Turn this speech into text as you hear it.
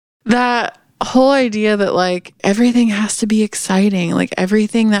that whole idea that like everything has to be exciting, like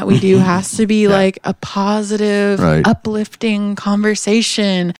everything that we do has to be like a positive, uplifting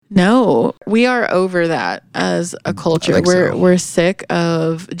conversation. No, we are over that as a culture. We're sick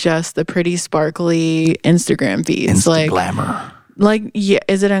of just the pretty sparkly Instagram feeds. Glamour. Like, yeah,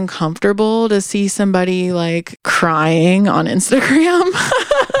 is it uncomfortable to see somebody like crying on Instagram?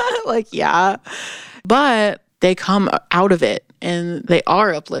 Like, yeah, but they come out of it and they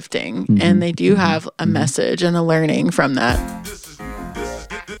are uplifting and they do have a message and a learning from that.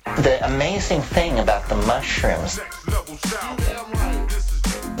 The amazing thing about the mushrooms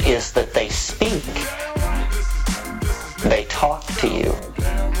is that they speak. They talk to you.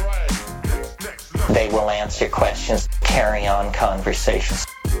 They will answer questions, carry on conversations.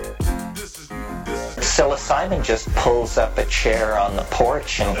 Psilocybin just pulls up a chair on the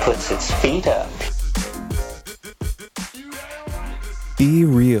porch and puts its feet up. Be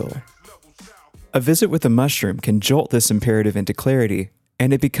real. A visit with a mushroom can jolt this imperative into clarity,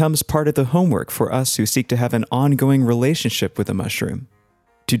 and it becomes part of the homework for us who seek to have an ongoing relationship with a mushroom.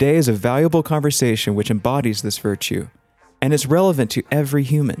 Today is a valuable conversation which embodies this virtue, and is relevant to every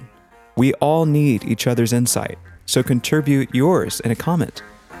human. We all need each other's insight, so contribute yours in a comment.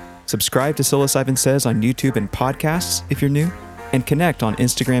 Subscribe to Psilocybin Says on YouTube and podcasts if you're new, and connect on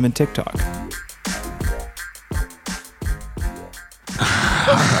Instagram and TikTok.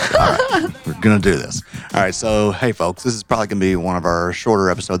 All right, we're going to do this. All right, so hey, folks, this is probably going to be one of our shorter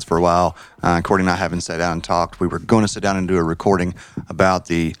episodes for a while. Courtney and I haven't sat down and talked. We were going to sit down and do a recording about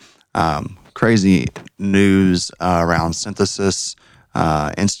the crazy news around Synthesis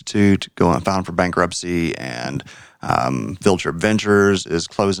Institute filing for bankruptcy, and Field Trip Ventures is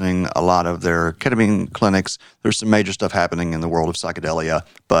closing a lot of their ketamine clinics. There's some major stuff happening in the world of psychedelia,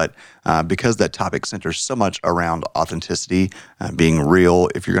 but because that topic centers so much around authenticity, being real,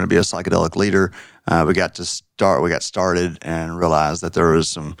 if you're going to be a psychedelic leader, we got started and realized that there was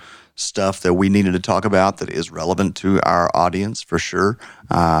some stuff that we needed to talk about that is relevant to our audience for sure.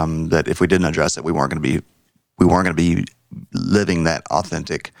 That if we didn't address it, we weren't going to be living that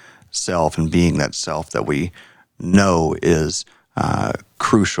authentic self and being that self that we know is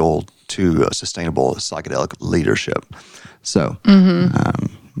crucial to a sustainable psychedelic leadership. So,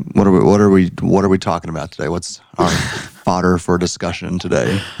 what are we talking about today? What's our fodder for discussion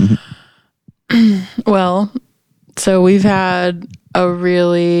today? Well, so we've had a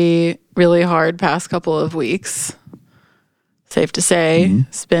really, really hard past couple of weeks. Safe to say,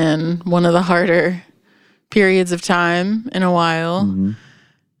 it's been one of the harder periods of time in a while.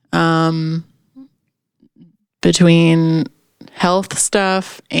 Between health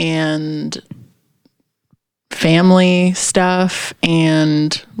stuff and family stuff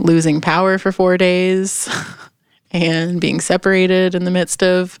and losing power for 4 days and being separated in the midst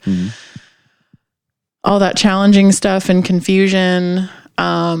of all that challenging stuff and confusion.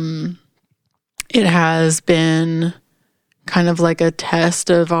 It has been kind of like a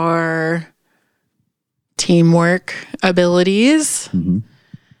test of our teamwork abilities.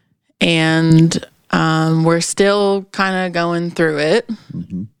 And we're still kind of going through it.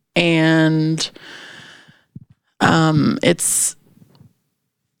 And it's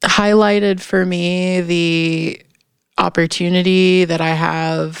highlighted for me the opportunity that I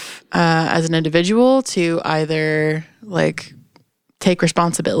have as an individual to either like take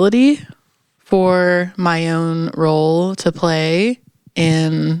responsibility for my own role to play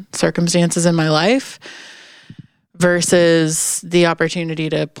in circumstances in my life, versus the opportunity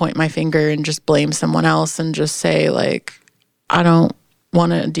to point my finger and just blame someone else and just say, like, I don't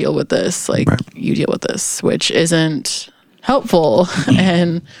want to deal with this. Like, you deal with this, which isn't helpful.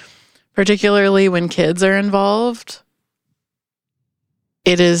 And particularly when kids are involved,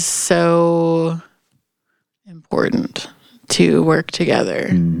 it is so important to work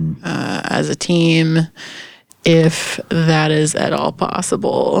together as a team if that is at all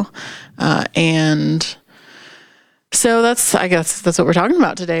possible. And so I guess that's what we're talking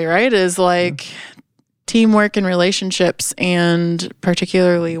about today, right? Is like teamwork and relationships, and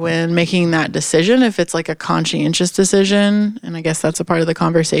particularly when making that decision, if it's like a conscientious decision, and I guess that's a part of the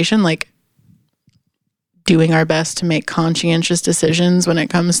conversation, like doing our best to make conscientious decisions when it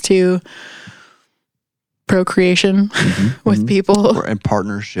comes to procreation with people. And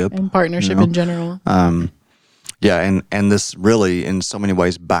partnership. In general. Yeah, and this really, in so many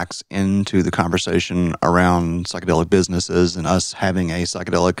ways, backs into the conversation around psychedelic businesses and us having a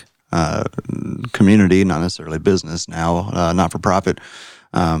psychedelic community, not necessarily business now, not for profit.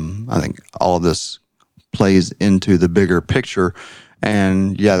 I think all of this plays into the bigger picture,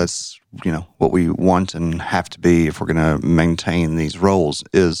 And yeah, that's, what we want and have to be if we're going to maintain these roles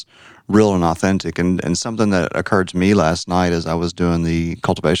is real and authentic. And something that occurred to me last night as I was doing the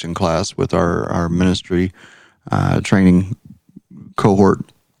cultivation class with our ministry training cohort,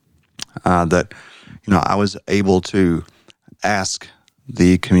 that, I was able to ask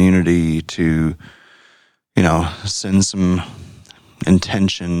the community to, send some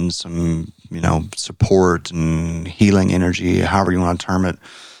intention, some, support and healing energy, however you want to term it,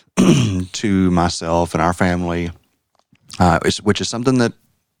 to myself and our family, which is something that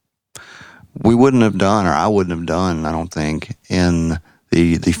we wouldn't have done, or I wouldn't have done, I don't think, in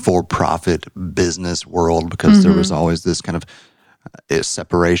the for-profit business world, because there was always this kind of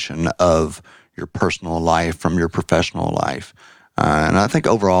separation of your personal life from your professional life. And I think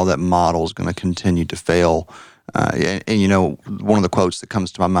overall that model is going to continue to fail. And one of the quotes that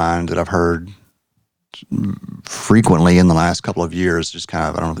comes to my mind that I've heard frequently in the last couple of years, just kind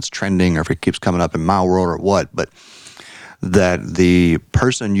of, I don't know if it's trending or if it keeps coming up in my world or what, but that the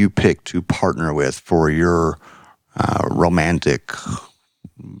person you pick to partner with for your romantic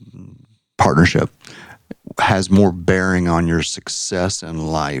partnership has more bearing on your success in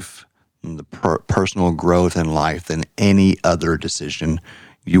life and the personal growth in life than any other decision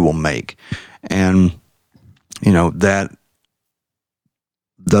you will make. And, that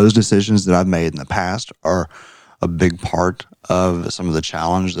those decisions that I've made in the past are a big part of some of the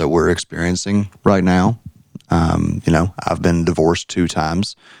challenge that we're experiencing right now. I've been divorced 2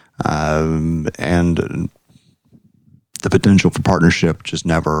 times, and the potential for partnership just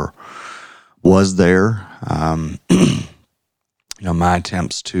never was there. My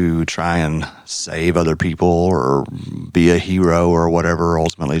attempts to try and save other people or be a hero or whatever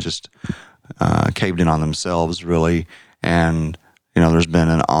ultimately just caved in on themselves, really. And, there's been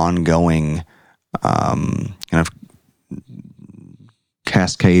an ongoing kind of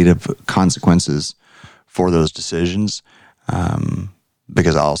cascade of consequences for those decisions,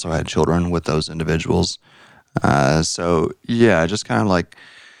 because I also had children with those individuals. So yeah, just kind of like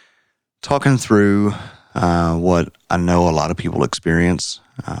talking through what I know a lot of people experience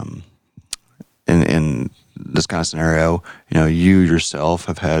in this kind of scenario. You yourself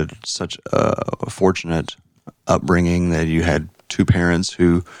have had such a fortunate upbringing that you had 2 parents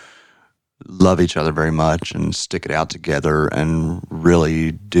who love each other very much and stick it out together and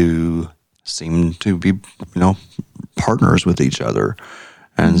really do seem to be, partners with each other.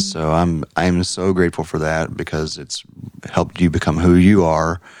 And so I'm so grateful for that, because it's helped you become who you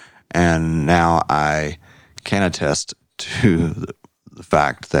are. And now I can attest to the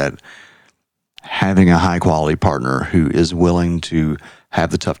fact that having a high quality partner who is willing to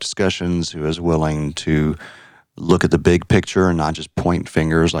have the tough discussions, who is willing to look at the big picture and not just point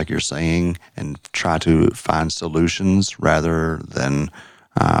fingers like you're saying, and try to find solutions rather than,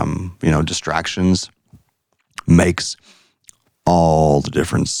 distractions, makes all the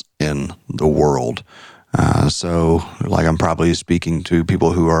difference in the world. So I'm probably speaking to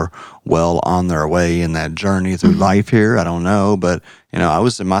people who are well on their way in that journey through life here. I don't know, but, I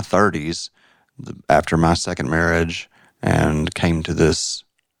was in my 30s after my second marriage and came to this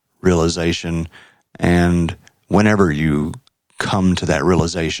realization. And whenever you come to that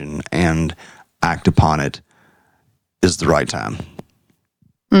realization and act upon it is the right time.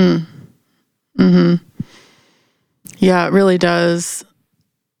 Yeah, it really does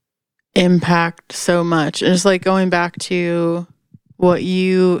impact so much. And it's like going back to what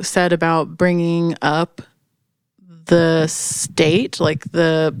you said about bringing up the state, like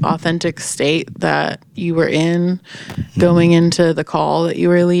the authentic state that you were in going into the call that you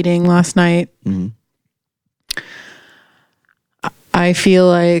were leading last night. I feel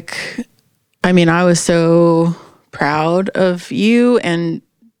like, I was so proud of you and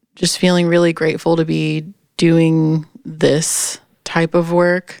just feeling really grateful to be doing this type of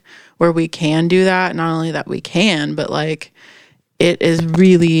work where we can do that. Not only that we can, but it is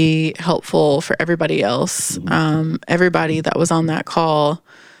really helpful for everybody else. Everybody that was on that call,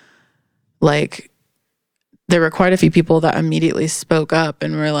 there were quite a few people that immediately spoke up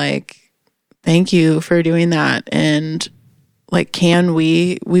and were like, thank you for doing that. And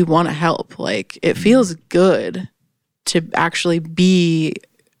we want to help. It feels good to actually be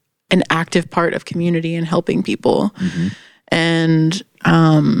an active part of community and helping people. And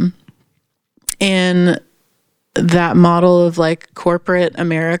in that model of corporate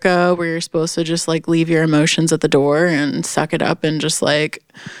America where you're supposed to just leave your emotions at the door and suck it up and just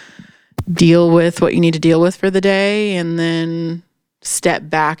deal with what you need to deal with for the day and then step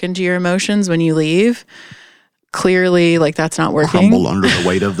back into your emotions when you leave. clearly like that's not working. Crumble under the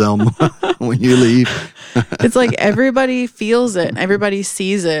weight of them when you leave. It's like everybody feels it, everybody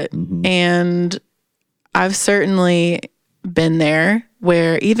sees it. And I've certainly been there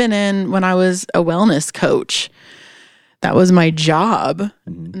where even when I was a wellness coach, that was my job.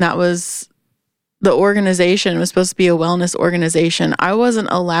 And that was the organization. It was supposed to be a wellness organization. I wasn't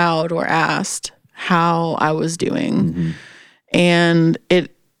allowed or asked how I was doing. And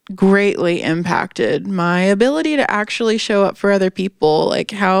it greatly impacted my ability to actually show up for other people.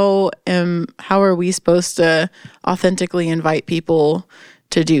 Like how are we supposed to authentically invite people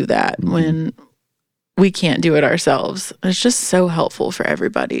to do that when we can't do it ourselves? It's just so helpful for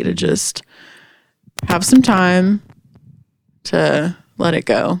everybody to just have some time to let it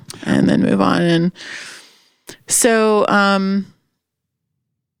go and then move on. And so,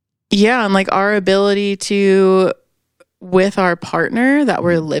 yeah, and like our ability to, with our partner that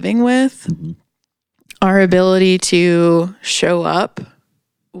we're living with, our ability to show up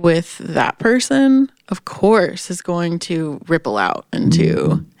with that person, of course, is going to ripple out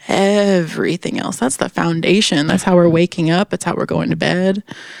into everything else. That's the foundation. That's how we're waking up. It's how we're going to bed.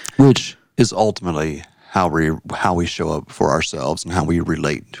 Which is ultimately how we show up for ourselves and how we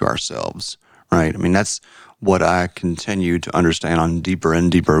relate to ourselves, right? I mean, that's what I continue to understand on deeper and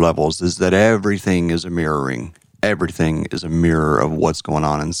deeper levels, is that everything is a mirroring. Everything is a mirror of what's going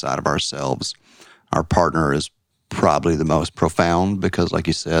on inside of ourselves. Our partner is probably the most profound because, like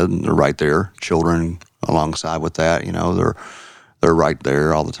you said, they're right there. Children alongside with that, you know, they're right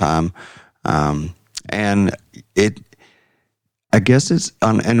there all the time. And I guess it's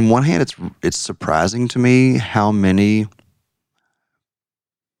on one hand, it's surprising to me how many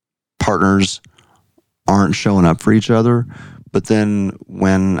partners aren't showing up for each other. But then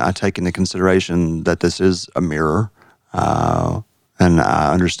when I take into consideration that this is a mirror, and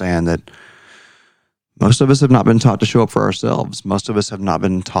I understand that most of us have not been taught to show up for ourselves. Most of us have not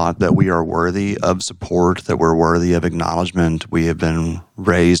been taught that we are worthy of support, that we're worthy of acknowledgement. We have been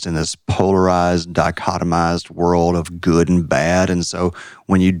raised in this polarized, dichotomized world of good and bad. And so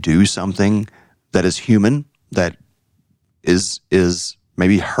when you do something that is human, that is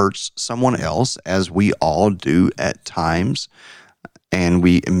maybe hurts someone else, as we all do at times, and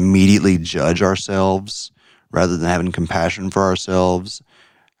we immediately judge ourselves rather than having compassion for ourselves,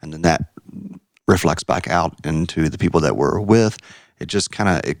 and then that reflects back out into the people that we're with, it just kind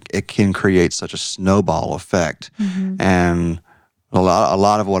of it can create such a snowball effect. And a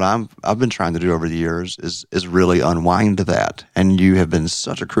lot of what I've been trying to do over the years is really unwind that. And you have been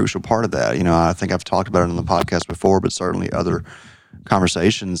such a crucial part of that. You know, I think I've talked about it on the podcast before, but certainly other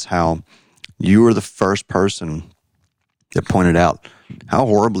conversations, how you were the first person that pointed out how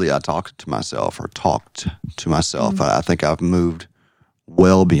horribly I talked to myself. I think I've moved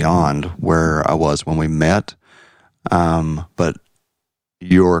well beyond where I was when we met. But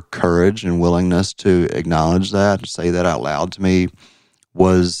your courage and willingness to acknowledge that, say that out loud to me,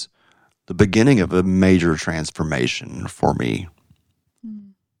 was the beginning of a major transformation for me.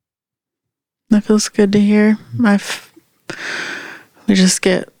 That feels good to hear. We just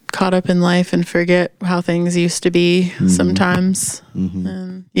get caught up in life and forget how things used to be sometimes.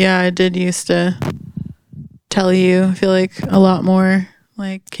 And yeah, I did used to tell you, I feel like a lot more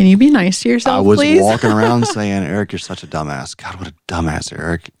like, can you be nice to yourself, I was please? walking around saying, Eric, you're such a dumbass. God, what a dumbass,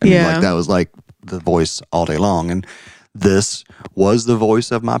 Eric. And like that was like the voice all day long. And this was the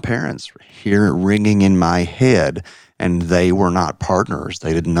voice of my parents here ringing in my head. And they were not partners.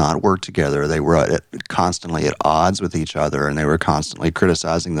 They did not work together. They were constantly at odds with each other, and they were constantly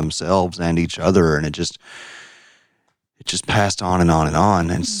criticizing themselves and each other. And it just passed on and on and on.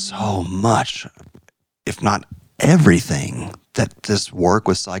 And so much, if not everything, that this work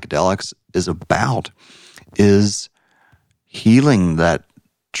with psychedelics is about is healing that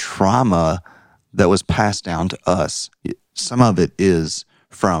trauma that was passed down to us. Some of it is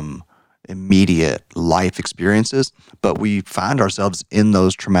from immediate life experiences, but we find ourselves in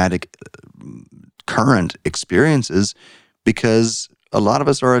those traumatic current experiences because a lot of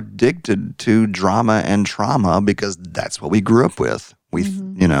us are addicted to drama and trauma because that's what we grew up with.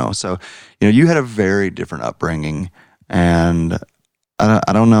 You had a very different upbringing, and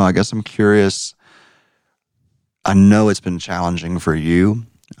I don't know, I guess I'm curious. I know it's been challenging for you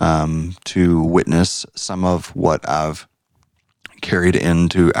to witness some of what I've carried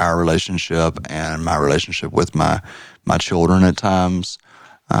into our relationship and my relationship with my children at times.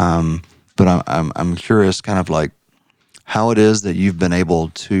 But I'm curious kind of like how it is that you've been able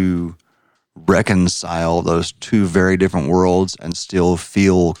to reconcile those two very different worlds and still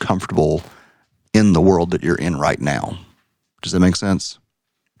feel comfortable in the world that you're in right now. Does that make sense?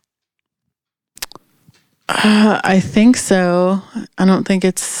 I think so. I don't think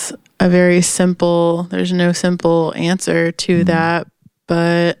it's a very simple, there's no simple answer to that.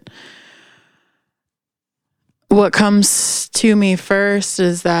 But what comes to me first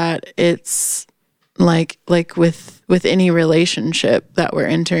is that it's like with any relationship that we're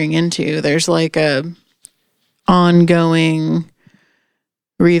entering into, there's like a ongoing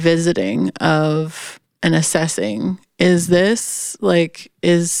revisiting of and assessing, is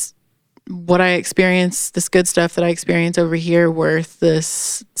what I experience, this good stuff that I experience over here, worth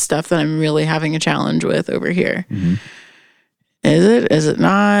this stuff that I'm really having a challenge with over here? Mm-hmm. Is it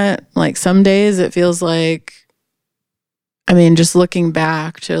not? Like, some days it feels like, I mean, just looking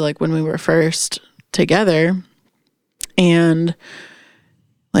back to like when we were first together, and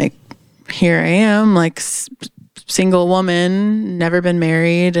like here I am, like single woman, never been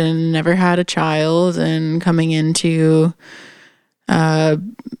married and never had a child, and coming into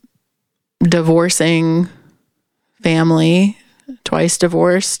divorcing family, twice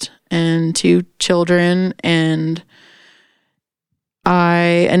divorced and 2 children. And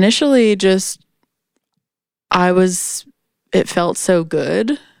I initially it felt so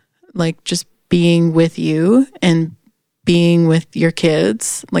good, like just being with you and being with your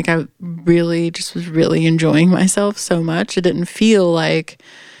kids. Like, I really just was really enjoying myself so much. It didn't feel like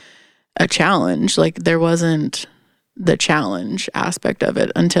a challenge. Like, there wasn't the challenge aspect of it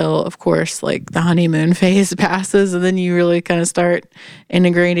until, of course, like the honeymoon phase passes, and then you really kind of start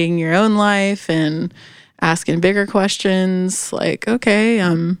integrating your own life and asking bigger questions. Like, okay,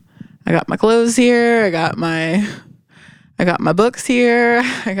 I got my clothes here, I got my books here,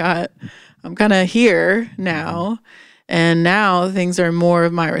 I'm kind of here now, and now things are more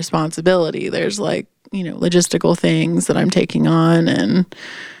of my responsibility. There's like, logistical things that I'm taking on,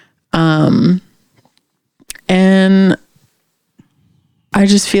 and I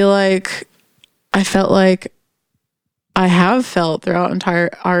just feel like I felt like I have felt throughout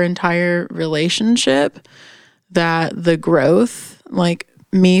our entire relationship that the growth, like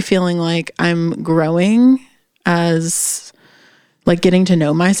me feeling like I'm growing as like getting to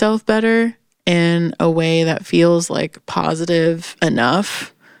know myself better in a way that feels like positive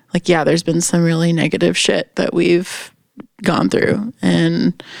enough. Like, yeah, there's been some really negative shit that we've gone through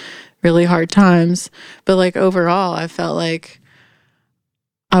and really hard times, but like overall I felt like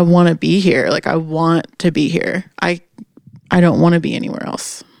I want to be here. Like, I want to be here. I don't want to be anywhere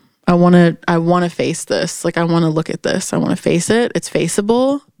else. I want to face this. Like, I want to look at this. I want to face it. It's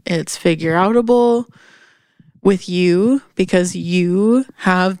faceable. It's figure outable with you, because you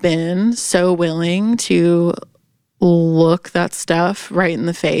have been so willing to look that stuff right in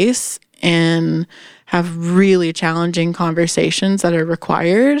the face and have really challenging conversations that are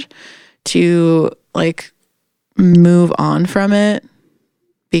required to like move on from it,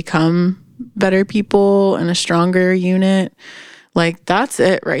 become better people and a stronger unit. Like, that's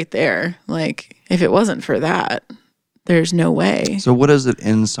it right there. Like, if it wasn't for that, there's no way. So what is it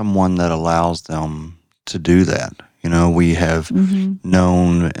in someone that allows them to do that? We have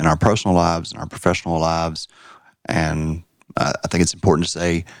known in our personal lives, in our professional lives, and I think it's important to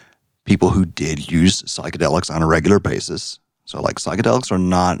say people who did use psychedelics on a regular basis. So like, psychedelics are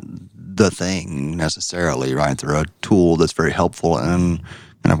not the thing necessarily, right? They're a tool that's very helpful in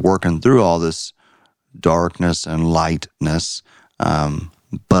kind of working through all this darkness and lightness.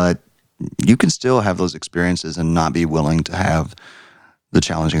 But you can still have those experiences and not be willing to have the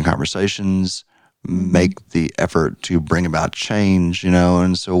challenging conversations, make the effort to bring about change,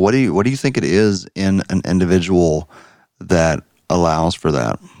 And so what do you think it is in an individual that allows for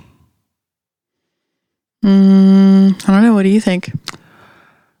that? I don't know. What do you think?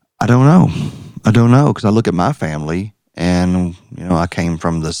 I don't know, because I look at my family and, I came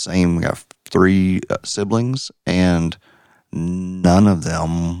from the same, we got 3 siblings, and none of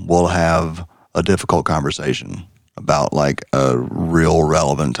them will have a difficult conversation about like a real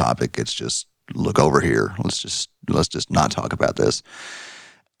relevant topic. It's just, look over here. Let's just not talk about this.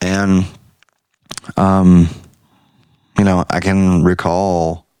 And, I can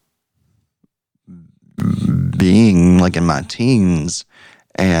recall being like in my teens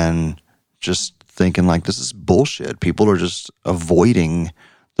and just thinking like, this is bullshit. People are just avoiding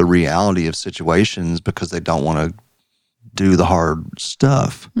the reality of situations because they don't want to do the hard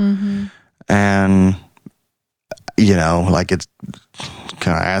stuff. Mm-hmm. And, like, it's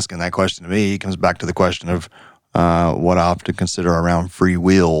kind of asking that question to me comes back to the question of what I often consider around free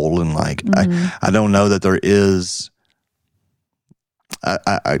will. And like, I don't know that there is,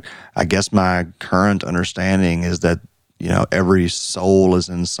 I guess my current understanding is that, every soul is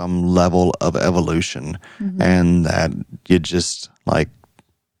in some level of evolution, and that you just like,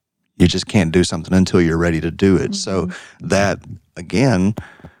 you just can't do something until you're ready to do it. So that, again,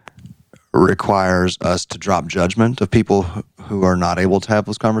 requires us to drop judgment of people who are not able to have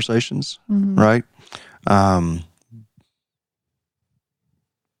those conversations, right?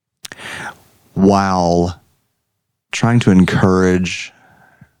 While trying to encourage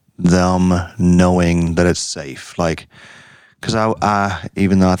them knowing that it's safe. Like, because I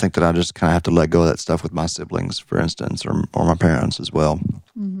even though I think that I just kind of have to let go of that stuff with my siblings, for instance, or my parents as well.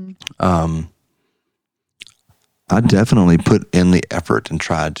 I definitely put in the effort and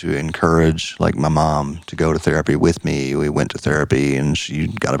tried to encourage, like, my mom to go to therapy with me. We went to therapy, and she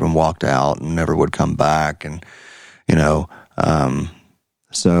got up and walked out and never would come back. And,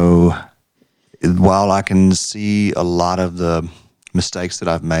 so while I can see a lot of the mistakes that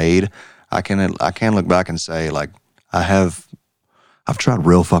I've made, I can look back and say, like, I've tried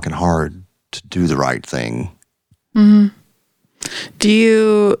real fucking hard to do the right thing. Do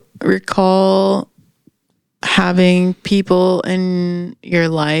you recall having people in your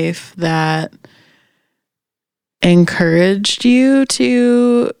life that encouraged you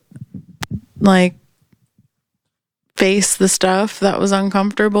to, like, face the stuff that was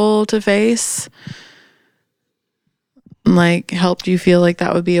uncomfortable to face? Like, helped you feel like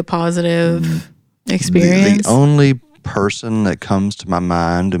that would be a positive experience? The only person that comes to my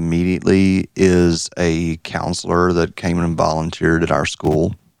mind immediately is a counselor that came and volunteered at our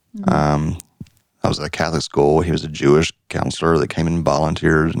school. I was at a Catholic school. He was a Jewish counselor that came and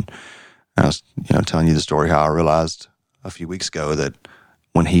volunteered. And I was, telling you the story how I realized a few weeks ago that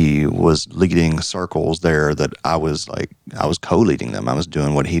when he was leading circles there, that I was co-leading them. I was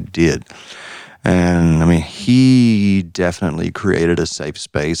doing what he did. And I mean, he definitely created a safe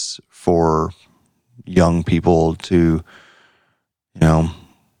space for young people to,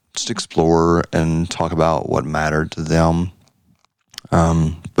 just explore and talk about what mattered to them.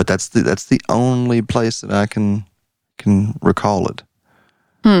 But that's the only place that I can recall it.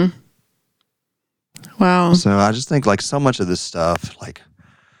 Wow. So I just think, like, so much of this stuff, like,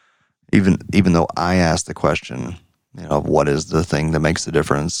 even though I asked the question, what is the thing that makes the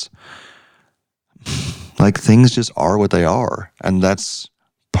difference? Like, things just are what they are. And that's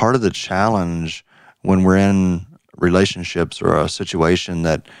part of the challenge when we're in relationships or a situation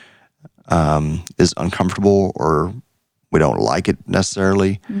that is uncomfortable or we don't like it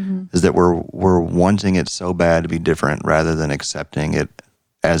necessarily, is that we're wanting it so bad to be different rather than accepting it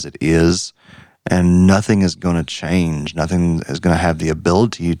as it is. And nothing is going to change. Nothing is going to have the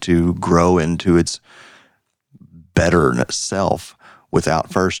ability to grow into its better self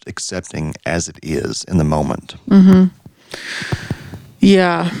without first accepting as it is in the moment.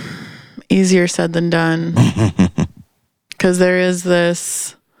 Yeah. Easier said than done. Because there is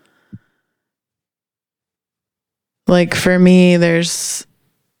this, like, for me, there's,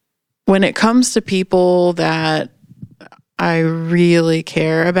 when it comes to people that I really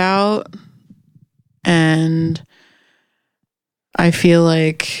care about, and I feel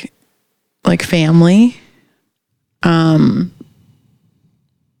like family,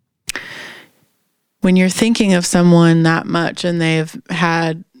 when you're thinking of someone that much and they've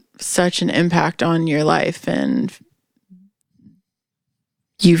had such an impact on your life and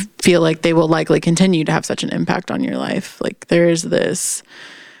you feel like they will likely continue to have such an impact on your life, like, there's this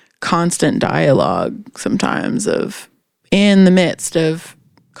constant dialogue sometimes of, in the midst of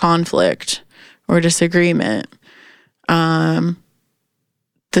conflict or disagreement,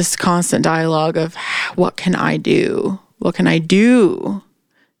 this constant dialogue of, what can I do? What can I do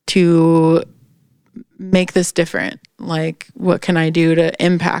to make this different? Like, what can I do to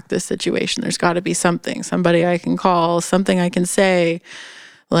impact this situation? There's got to be somebody I can call, something I can say,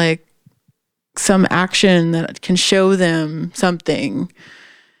 like, some action that can show them something.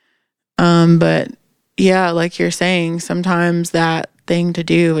 But yeah, like you're saying, sometimes that thing to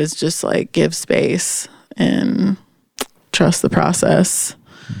do is just, like, give space and trust the process.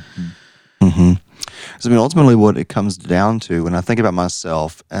 So, I mean, ultimately what it comes down to, when I think about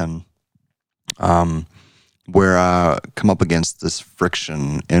myself and where I come up against this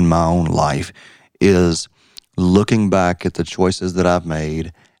friction in my own life, is looking back at the choices that I've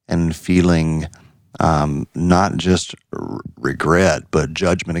made and feeling not just regret, but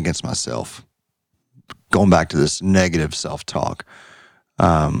judgment against myself. Going back to this negative self-talk.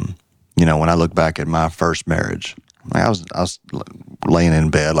 When I look back at my first marriage, I was laying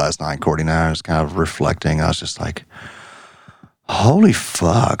in bed last night, Courtney and I was kind of reflecting. I was just like, holy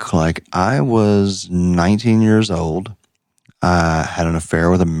fuck. Like, I was 19 years old. I had an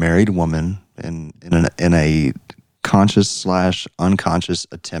affair with a married woman in a conscious / unconscious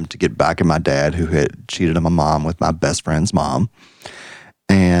attempt to get back at my dad, who had cheated on my mom with my best friend's mom.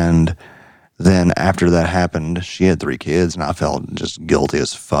 And And then after that happened, she had 3 kids, and I felt just guilty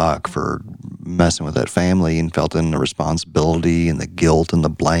as fuck for messing with that family, and felt in the responsibility and the guilt and the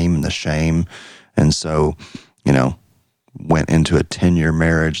blame and the shame. And so, went into a 10-year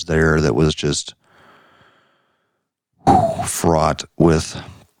marriage there that was just fraught with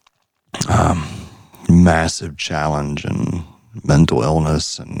massive challenge and mental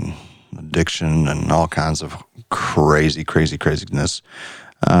illness and addiction and all kinds of craziness.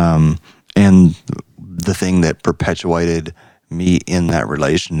 And the thing that perpetuated me in that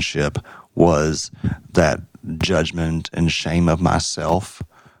relationship was that judgment and shame of myself.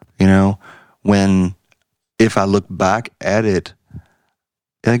 When, if I look back at it,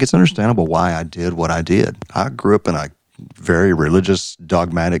 I think it's understandable why I did what I did. I grew up in a very religious,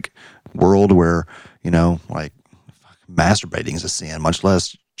 dogmatic world where, like masturbating is a sin, much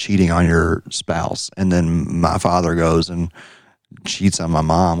less cheating on your spouse. And then my father goes and cheats on my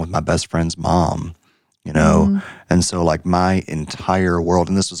mom with my best friend's mom, And so like my entire world,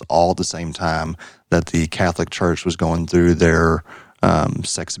 and this was all at the same time that the Catholic Church was going through their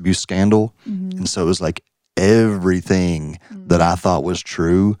sex abuse scandal. And so it was like everything that I thought was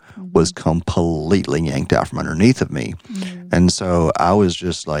true was completely yanked out from underneath of me. And so I was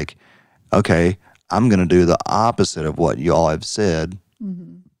just like, okay, I'm going to do the opposite of what y'all have said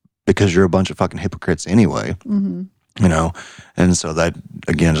because you're a bunch of fucking hypocrites anyway, And so that,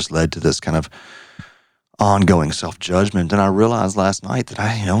 again, just led to this kind of ongoing self-judgment. And I realized last night that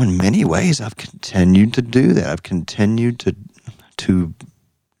in many ways, I've continued to do that. I've continued to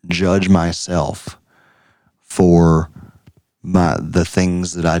judge myself for the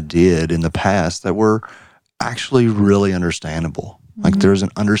things that I did in the past that were actually really understandable. Like there's an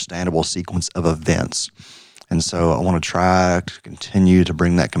understandable sequence of events. And so I want to try to continue to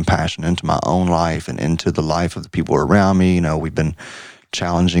bring that compassion into my own life and into the life of the people around me. We've been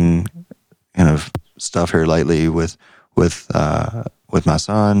challenging kind of stuff here lately with my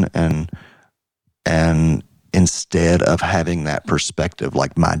son, and instead of having that perspective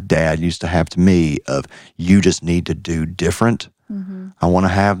like my dad used to have to me of you just need to do different, I want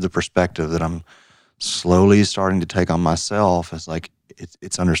to have the perspective that I'm slowly starting to take on myself as like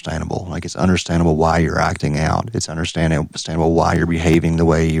it's understandable. Like it's understandable why you're acting out. It's understandable why you're behaving the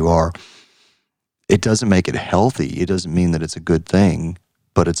way you are. It doesn't make it healthy. It doesn't mean that it's a good thing,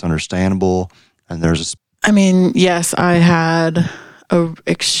 but it's understandable. And yes, I had a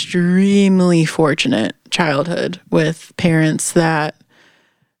extremely fortunate childhood with parents that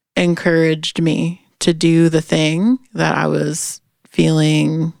encouraged me to do the thing that I was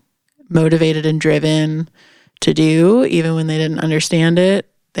feeling motivated and driven to do, even when they didn't understand it.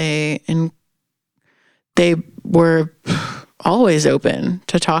 They were always open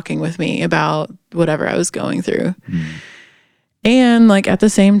to talking with me about whatever I was going through. And like at the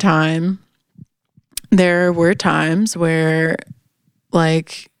same time, there were times where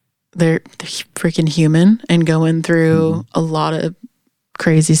like they're freaking human and going through a lot of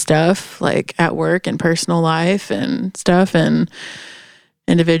crazy stuff, like at work and personal life and stuff and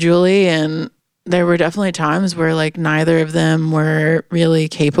individually. And there were definitely times where like neither of them were really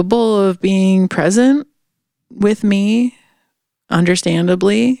capable of being present with me,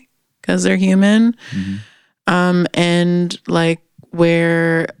 understandably, because they're human. And like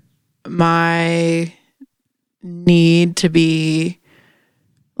where my need to be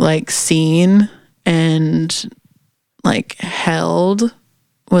like seen and like held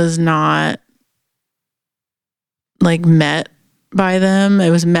was not like met by them. It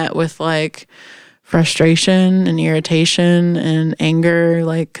was met with like frustration and irritation and anger.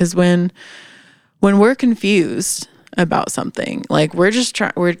 Like, cause when we're confused about something, like we're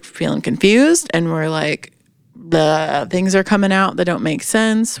feeling confused and we're like, the things are coming out that don't make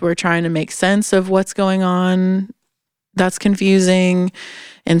sense. We're trying to make sense of what's going on. That's confusing.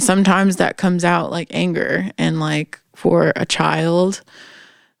 And sometimes that comes out like anger. And like for a child,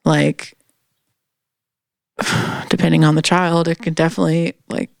 like depending on the child, it can definitely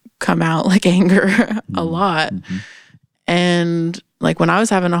like come out like anger a lot. And like when I was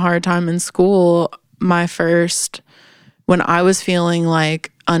having a hard time in school, when I was feeling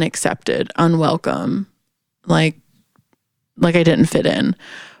like unaccepted, unwelcome, like I didn't fit in,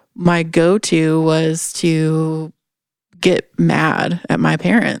 my go-to was to get mad at my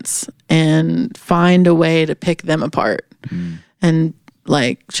parents and find a way to pick them apart and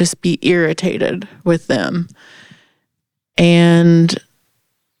like just be irritated with them. And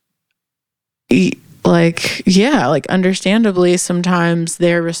like, yeah, like understandably, sometimes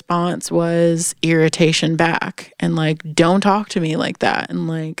their response was irritation back and like, don't talk to me like that. And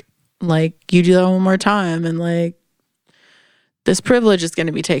like you do that one more time. And like, this privilege is going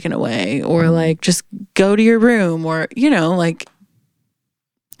to be taken away, or like just go to your room, or, you know, like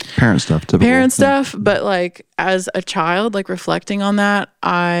parent stuff, typical. Parent stuff. But like as a child, like reflecting on that,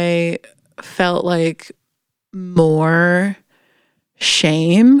 I felt like more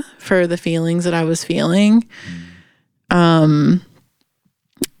shame for the feelings that I was feeling.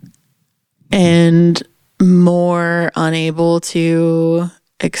 And more unable to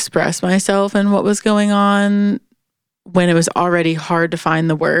express myself and what was going on when it was already hard to find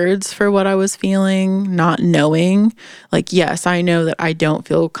the words for what I was feeling, not knowing. Like, yes, I know that I don't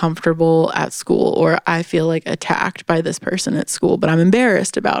feel comfortable at school, or I feel like attacked by this person at school, but I'm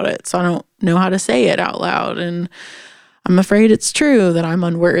embarrassed about it. So I don't know how to say it out loud. And I'm afraid it's true that I'm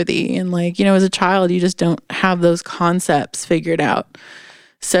unworthy. And like, you know, as a child, you just don't have those concepts figured out.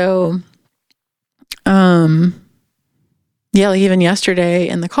 So, yeah, like even yesterday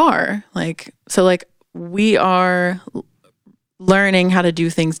in the car, like, so like we are learning how to do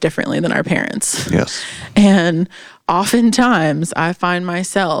things differently than our parents. Yes. And oftentimes I find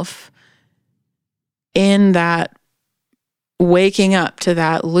myself in that, waking up to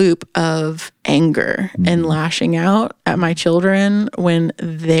that loop of anger and lashing out at my children when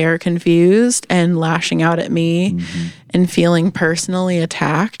they're confused, and lashing out at me and feeling personally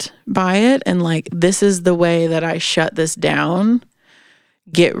attacked by it. And like, this is the way that I shut this down,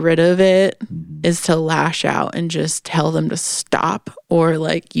 get rid of it, is to lash out and just tell them to stop. Or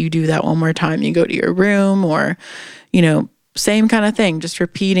like, you do that one more time, you go to your room, or, you know, same kind of thing, just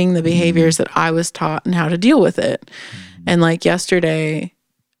repeating the behaviors that I was taught and how to deal with it. And like yesterday,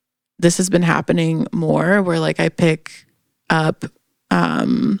 this has been happening more, where like I pick up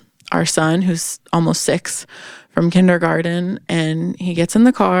our son, who's almost 6, from kindergarten, and he gets in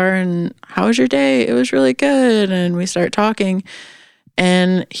the car and, how was your day? It was really good. And we start talking,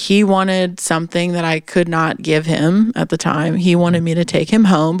 and he wanted something that I could not give him at the time. He wanted me to take him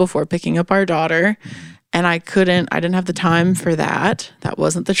home before picking up our daughter. And I didn't have the time for that. That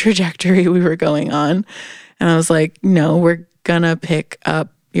wasn't the trajectory we were going on. And I was like, no, we're going to pick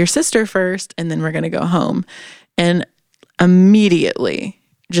up your sister first, and then we're going to go home. And immediately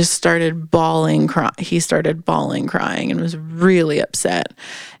just started bawling, he started bawling, crying, and was really upset.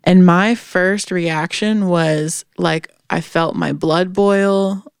 And my first reaction was like, I felt my blood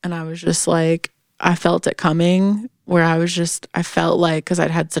boil, and I was just like, I felt it coming, where I felt like, because I'd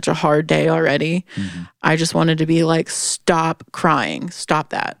had such a hard day already, I just wanted to be like, stop crying,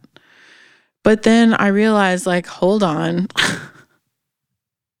 stop that. But then I realized, like, hold on.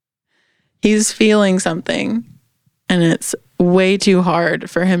 He's feeling something, and it's way too hard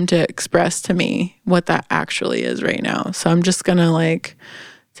for him to express to me what that actually is right now. So I'm just going to, like,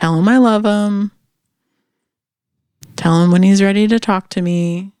 tell him I love him. Tell him when he's ready to talk to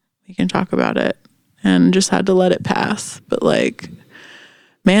me, we can talk about it. And just had to let it pass. But, like,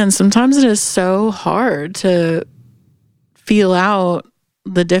 man, sometimes it is so hard to feel out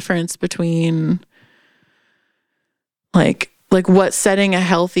the difference between like what setting a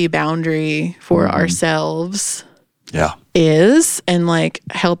healthy boundary for ourselves is, and like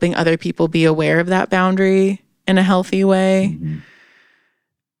helping other people be aware of that boundary in a healthy way.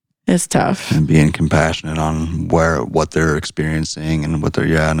 It's tough. And being compassionate on what they're experiencing and what they're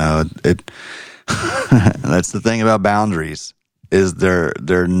that's the thing about boundaries, is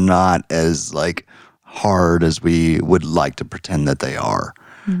they're not as like hard as we would like to pretend that they are.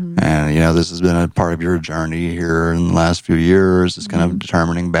 And, you know, this has been a part of your journey here in the last few years, is kind of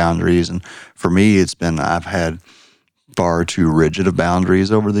determining boundaries. And for me, I've had far too rigid of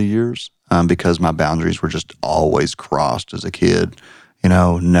boundaries over the years, because my boundaries were just always crossed as a kid, you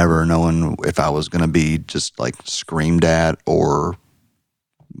know, never knowing if I was going to be just like screamed at or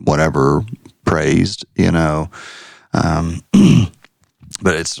whatever, praised, you know.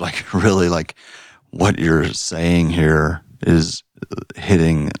 But it's like really like what you're saying here is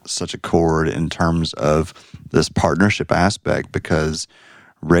hitting such a chord in terms of this partnership aspect, because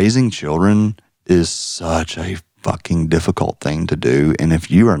raising children is such a fucking difficult thing to do. And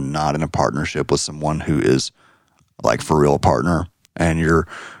if you are not in a partnership with someone who is like for real a partner, and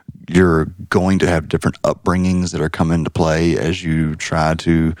you're going to have different upbringings that are come into play as you try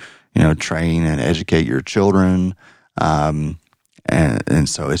to, you know, train and educate your children. And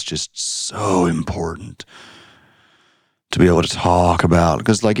so it's just so important to be able to talk about,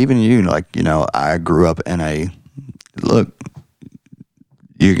 because like even you, like, you know, I grew up in look,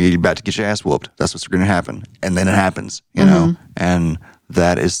 you're about to get your ass whooped. That's what's going to happen. And then it happens, you know, and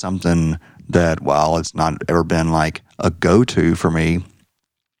that is something that, while it's not ever been like a go-to for me,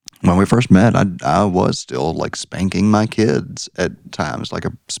 when we first met, I was still like spanking my kids at times, like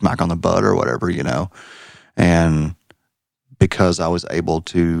a smack on the butt or whatever, you know, because I was able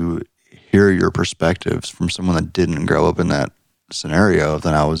to hear your perspectives from someone that didn't grow up in that scenario,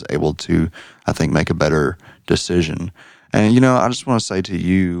 then I was able to, I think, make a better decision. And, you know, I just want to say to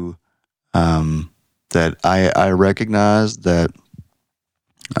you that I recognize that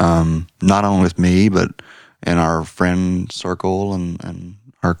not only with me, but in our friend circle and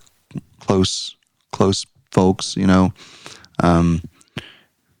our close folks, you know,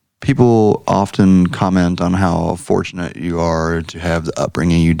 people often comment on how fortunate you are to have the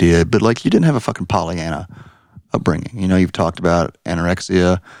upbringing you did, but like you didn't have a fucking Pollyanna upbringing. You know, you've talked about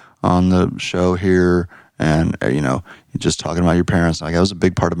anorexia on the show here, and you know, just talking about your parents. Like that was a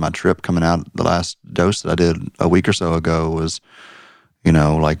big part of my trip coming out. The last dose that I did a week or so ago was, you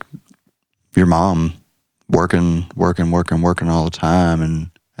know, like your mom working all the time,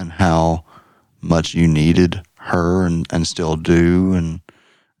 and how much you needed her and still do, and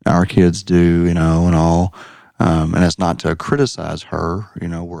our kids do, you know, and all. And it's not to criticize her, you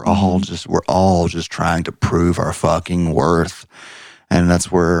know, we're all just trying to prove our fucking worth. And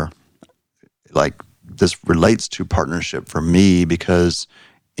that's where, like, this relates to partnership for me, because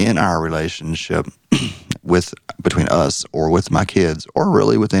in our relationship between us or with my kids, or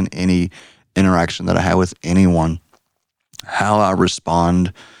really within any interaction that I have with anyone, how I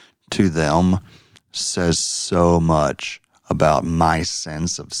respond to them says so much about my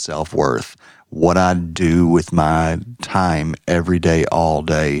sense of self-worth. What I do with my time every day, all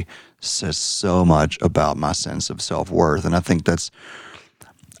day, says so much about my sense of self-worth. And I think that's,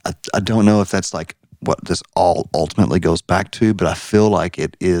 I don't know if that's like what this all ultimately goes back to, but I feel like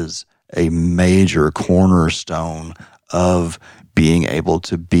it is a major cornerstone of being able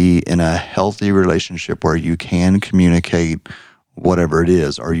to be in a healthy relationship where you can communicate whatever it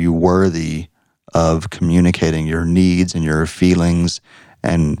is. Are you worthy of communicating your needs and your feelings,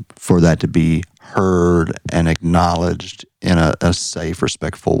 and for that to be heard and acknowledged in a safe,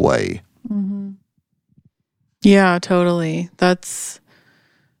 respectful way? Mm-hmm. Yeah, totally. That's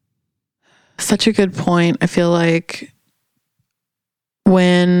such a good point. I feel like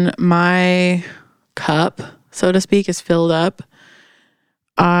when my cup, so to speak, is filled up,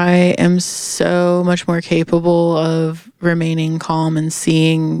 I am so much more capable of remaining calm and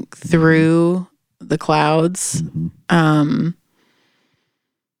seeing through the clouds.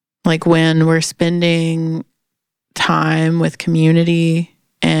 Like when we're spending time with community,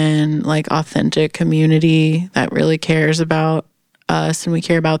 and like authentic community that really cares about us and we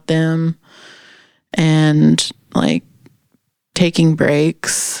care about them, and like taking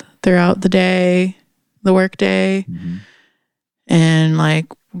breaks throughout the day, the work day, and like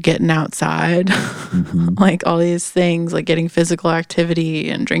getting outside, like all these things, like getting physical activity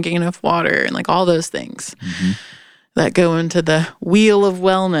and drinking enough water, and like all those things that go into the wheel of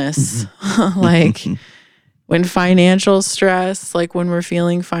wellness. Like when financial stress, like when we're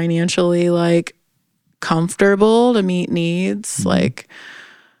feeling financially like comfortable to meet needs, like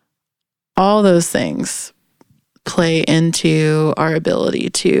all those things play into our ability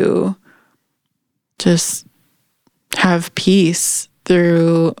to just have peace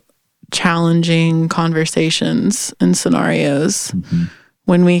through challenging conversations and scenarios.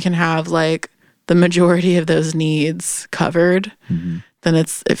 When we can have like the majority of those needs covered, then it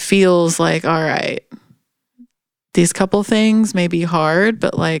feels like, all right, these couple things may be hard,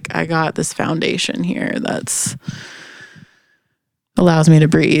 but like I got this foundation here that's allows me to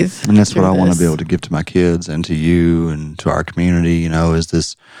breathe. And that's what I want to be able to give to my kids and to you and to our community, you know, is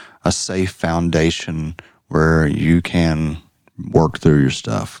this a safe foundation where you can work through your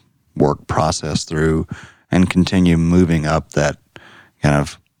stuff, process through, and continue moving up that kind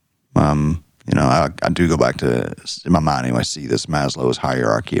of, you know, I do go back to, in my mind anyway, I see this Maslow's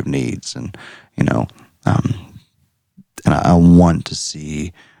hierarchy of needs, and, you know, and I want to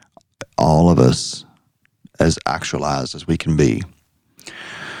see all of us as actualized as we can be.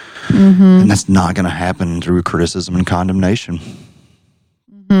 And that's not going to happen through criticism and condemnation.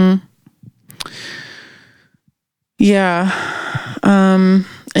 Yeah.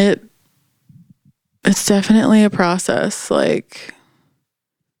 It's definitely a process. Like,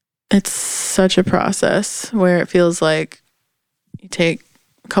 it's such a process where it feels like you take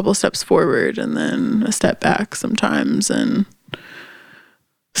a couple steps forward and then a step back sometimes, and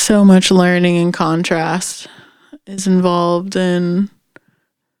so much learning and contrast is involved in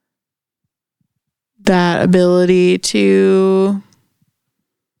that ability to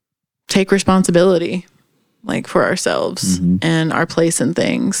take responsibility, like for ourselves and our place in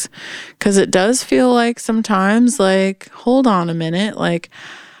things. Because it does feel like sometimes, like, hold on a minute, like,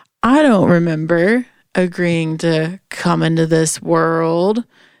 I don't remember agreeing to come into this world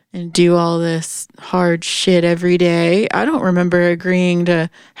and do all this hard shit every day. I don't remember agreeing to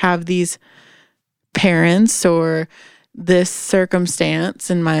have these parents or this circumstance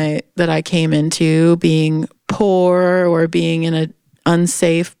that I came into, being poor or being in an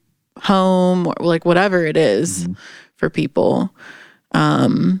unsafe home or like whatever it is for people.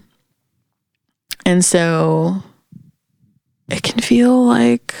 And so it can feel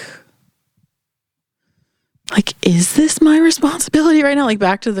like, is this my responsibility right now? Like,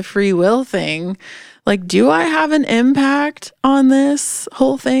 back to the free will thing. Like, do I have an impact on this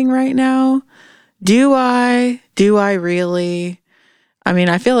whole thing right now? Do I really? I mean,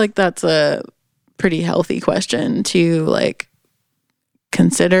 I feel like that's a pretty healthy question to like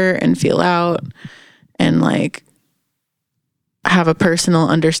consider and feel out and like have a personal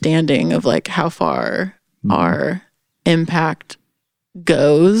understanding of like how far our impact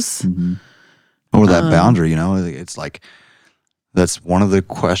goes. Or that boundary, it's like, that's one of the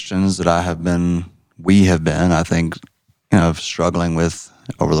questions that we have been, I think, struggling with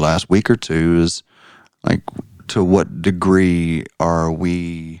over the last week or two is like, to what degree are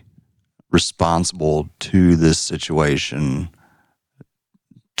we responsible to this situation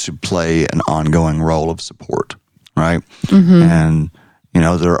to play an ongoing role of support, right? And,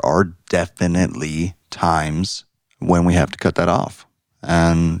 there are definitely times when we have to cut that off.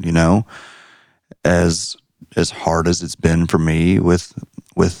 And, as hard as it's been for me with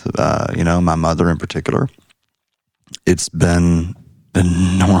my mother in particular, it's been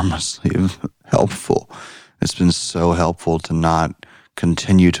enormously helpful. It's been so helpful to not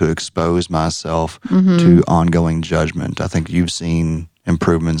continue to expose myself to ongoing judgment. I think you've seen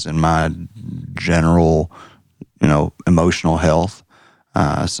improvements in my general, emotional health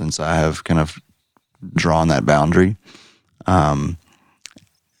since I have kind of drawn that boundary.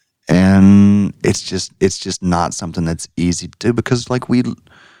 And it's just not something that's easy to do because, like,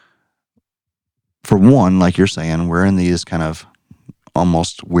 for one, like you're saying, we're in these kind of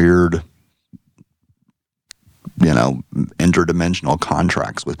almost weird, interdimensional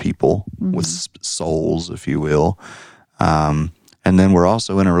contracts with people, with souls, if you will. And then we're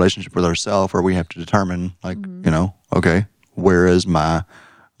also in a relationship with ourselves where we have to determine, like, okay, where is my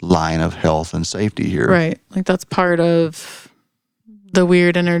line of health and safety here? Right. Like, that's part of the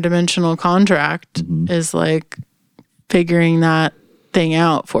weird interdimensional contract is like figuring that thing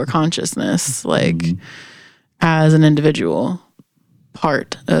out for consciousness, like as an individual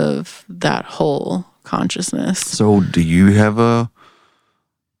part of that whole consciousness. So do you have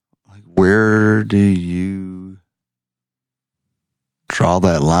where do you draw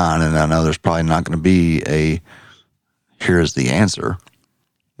that line? And I know there's probably not going to be here's the answer.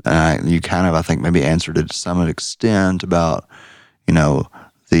 You kind of, I think, maybe answered it to some extent about,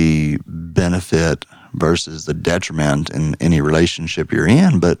 the benefit versus the detriment in any relationship you're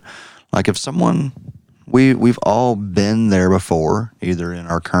in. But like, if someone, we've all been there before, either in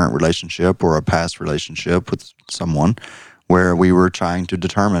our current relationship or a past relationship with someone where we were trying to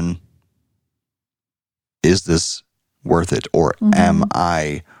determine, is this worth it? Or am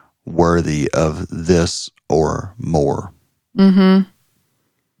I worthy of this or more?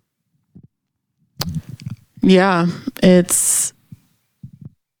 Yeah, it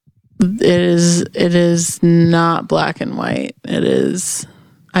is not black and white. It is,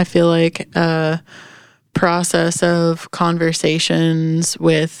 I feel like, a process of conversations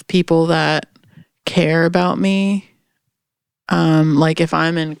with people that care about me. Like, if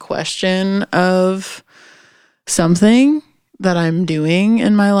I'm in question of something that I'm doing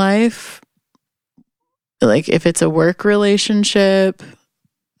in my life, like if it's a work relationship,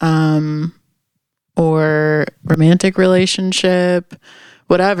 or romantic relationship,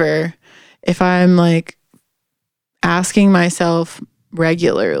 whatever, if I'm like asking myself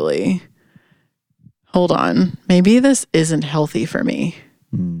regularly, hold on, maybe this isn't healthy for me,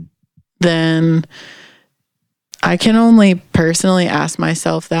 then I can only personally ask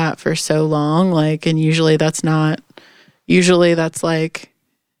myself that for so long. Like, and usually that's like,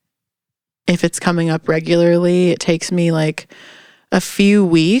 if it's coming up regularly, it takes me like a few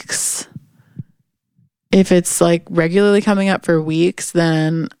weeks. If it's like regularly coming up for weeks,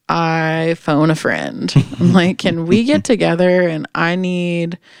 then I phone a friend. I'm like, can we get together and I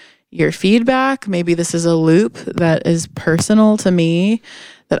need your feedback? Maybe this is a loop that is personal to me,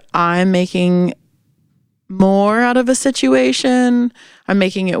 that I'm making more out of a situation. I'm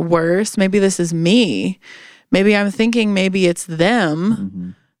making it worse. Maybe this is me. Maybe I'm thinking maybe it's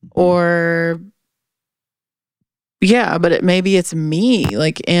them or... yeah, but maybe it's me,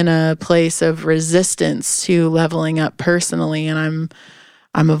 like in a place of resistance to leveling up personally, and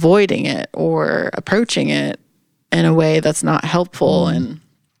I'm avoiding it or approaching it in a way that's not helpful. And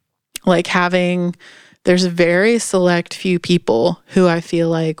Like there's a very select few people who I feel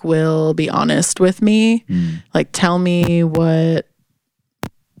like will be honest with me, like tell me what,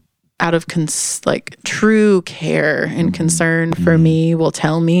 out of true care and concern for me, will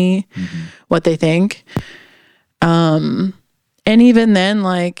tell me what they think. And even then,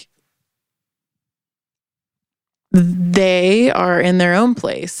 like, they are in their own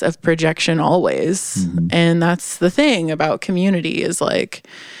place of projection always. And that's the thing about community, is like,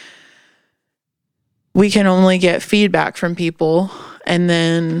 we can only get feedback from people and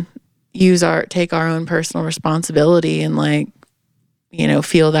then take our own personal responsibility and, like, you know,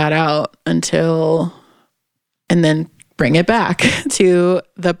 feel that out and then bring it back to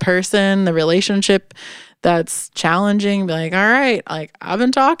the person, the relationship that's challenging. Be like, all right, like, I've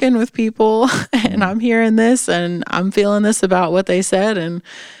been talking with people and I'm hearing this and I'm feeling this about what they said. And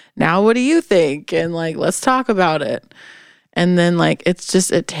now what do you think? And, like, let's talk about it. And then, like, it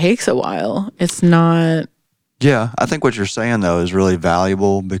takes a while. It's not. Yeah. I think what you're saying, though, is really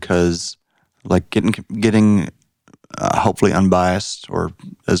valuable, because, like, getting hopefully unbiased, or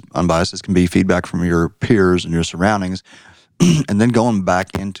as unbiased as can be, feedback from your peers and your surroundings, and then going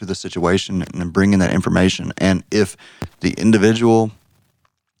back into the situation and then bringing that information. And if the individual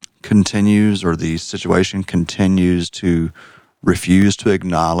continues, or the situation continues to refuse to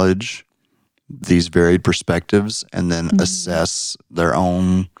acknowledge these varied perspectives and then assess their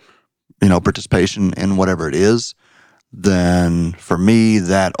own, you know, participation in whatever it is, then for me,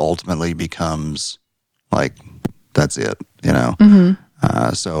 that ultimately becomes like, that's it, you know?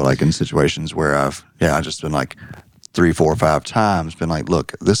 So, like, in situations where I've just been like 3, 4, 5 times been like,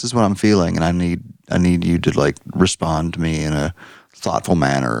 look, this is what I'm feeling, and I need you to, like, respond to me in a thoughtful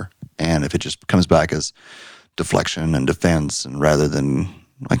manner. And if it just comes back as deflection and defense, and rather than,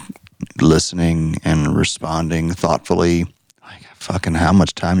 like, listening and responding thoughtfully, like, fucking how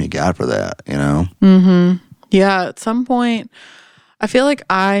much time you got for that, you know? Yeah, at some point, I feel like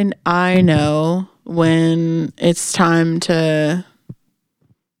I know when it's time to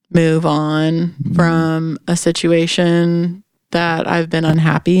move on from a situation that I've been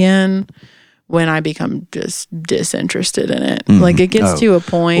unhappy in, when I become just disinterested in it. Like, it gets to a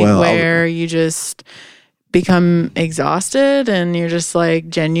point where you just become exhausted, and you're just like,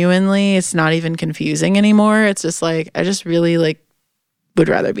 genuinely, it's not even confusing anymore. It's just like, I just really, like, would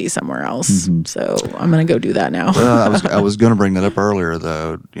rather be somewhere else. So I'm going to go do that now. Well, I was going to bring that up earlier,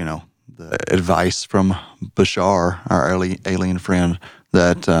 though, you know, the advice from Bashar, our alien friend,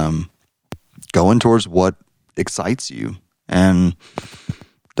 that going towards what excites you. And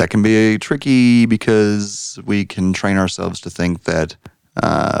that can be tricky, because we can train ourselves to think that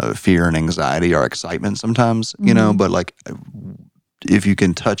fear and anxiety are excitement sometimes, you know, but, like, if you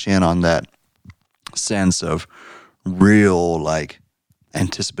can touch in on that sense of real, like,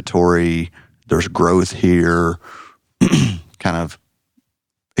 anticipatory, there's growth here, kind of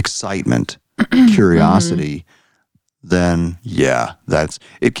excitement, curiosity, then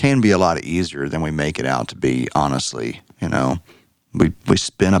it can be a lot easier than we make it out to be, honestly. You know, we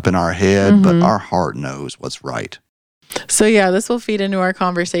spin up in our head, but our heart knows what's right. So yeah, this will feed into our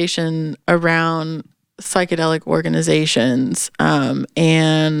conversation around psychedelic organizations,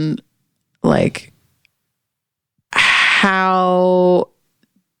 and, like, how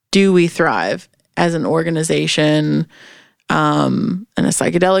do we thrive as an organization, and a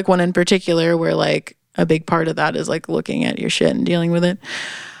psychedelic one in particular, where, like, a big part of that is, like, looking at your shit and dealing with it,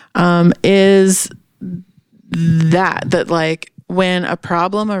 is that like, when a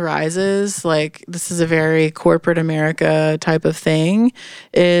problem arises, like, this is a very corporate America type of thing,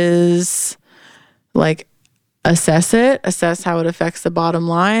 is, like, assess how it affects the bottom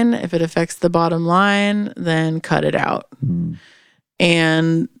line. If it affects the bottom line, then cut it out.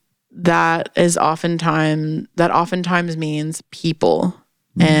 And that oftentimes means people,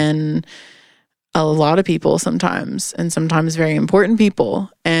 and a lot of people sometimes, and sometimes very important people.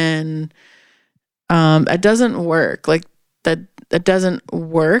 And it doesn't work. Like, that doesn't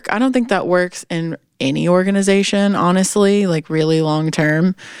work. I don't think that works in any organization, honestly, like, really long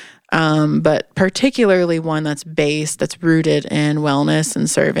term. But particularly one that's rooted in wellness and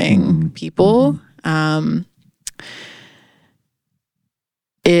serving people.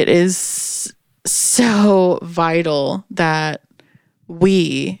 It is so vital that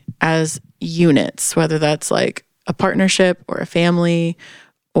we, as units, whether that's, like, a partnership or a family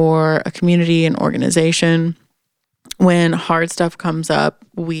or a community, an organization, when hard stuff comes up,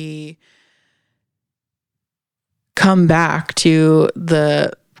 we come back to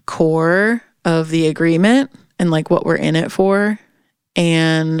the core of the agreement and, like, what we're in it for,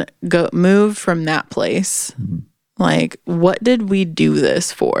 and move from that place. Like, what did we do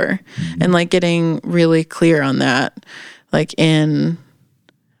this for? And like getting really clear on that, like in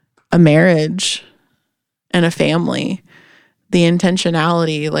a marriage and a family, the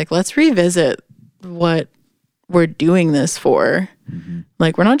intentionality, like let's revisit what we're doing this for.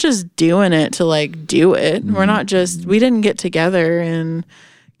 Like, we're not just doing it to like do it. We're not just, we didn't get together and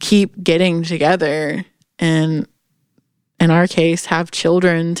keep getting together. And in our case, have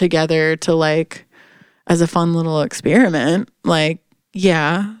children together to like, as a fun little experiment. Like,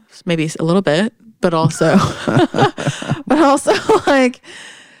 yeah, maybe a little bit, but also, like,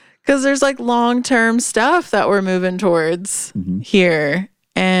 because there's like long-term stuff that we're moving towards here,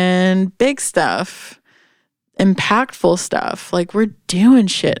 and big stuff, impactful stuff. Like, we're doing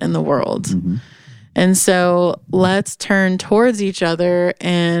shit in the world. And so let's turn towards each other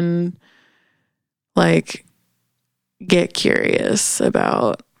and like get curious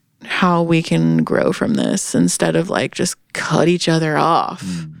about how we can grow from this instead of like just cut each other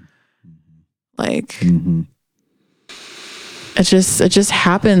off. Like, it just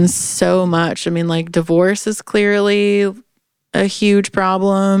happens so much. I mean, like, divorce is clearly a huge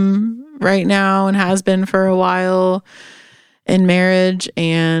problem right now and has been for a while in marriage,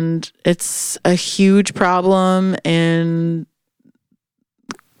 and it's a huge problem in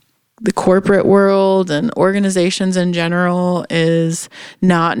the corporate world and organizations in general, is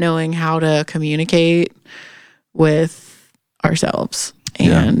not knowing how to communicate with ourselves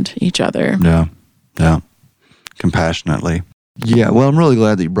and each other. Yeah. Compassionately. Yeah. Well, I'm really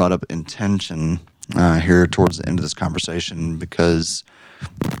glad that you brought up intention here towards the end of this conversation, because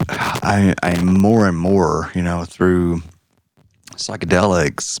I more and more, through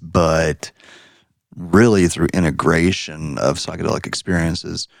psychedelics, but really through integration of psychedelic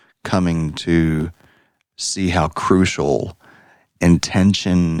experiences, coming to see how crucial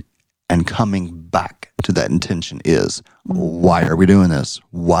intention and coming back to that intention is. Why are we doing this?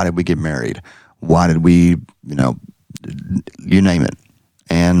 Why did we get married? Why did we, you name it.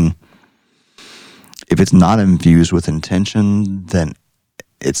 And if it's not infused with intention, then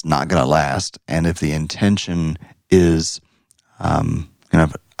it's not going to last. And if the intention is,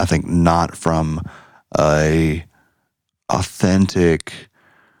 I think not from a authentic,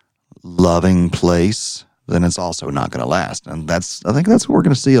 loving place, then it's also not going to last. And I think that's what we're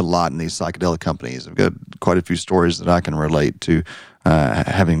going to see a lot in these psychedelic companies. I've got quite a few stories that I can relate to,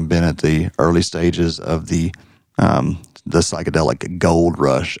 having been at the early stages of the psychedelic gold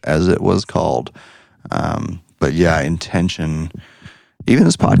rush, as it was called. But yeah, intention, even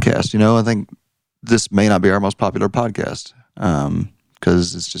this podcast, I think this may not be our most popular podcast,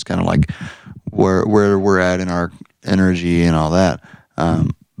 because it's just kind of like where we're at in our energy and all that.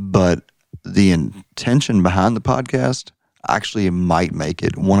 But the intention behind the podcast actually might make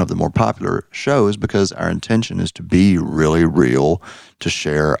it one of the more popular shows, because our intention is to be really real, to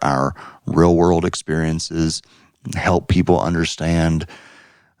share our real world experiences, help people understand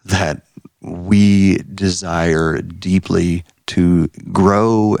that we desire deeply to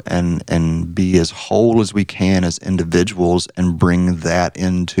grow and be as whole as we can as individuals, and bring that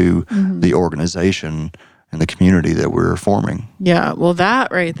into the organization and the community that we're forming. Yeah, well, that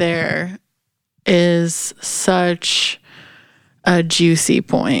right there is such a juicy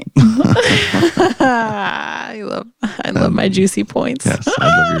point. I love my juicy points. Yes, I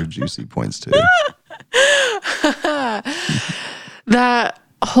love your juicy points too. That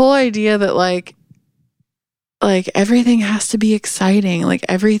whole idea that like everything has to be exciting, like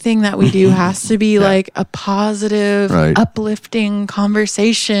everything that we do has to be like a positive, uplifting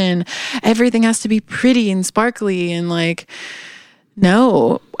conversation. Everything has to be pretty and sparkly, and like,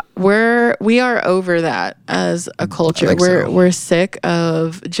 no, we are over that as a culture. We're sick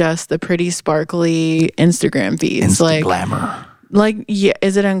of just the pretty sparkly Instagram feeds. Instant like glamour. Like, yeah,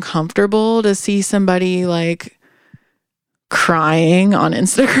 is it uncomfortable to see somebody like crying on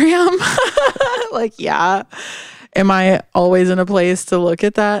Instagram? Like, yeah. Am I always in a place to look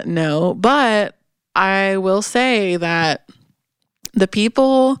at that? No. But I will say that the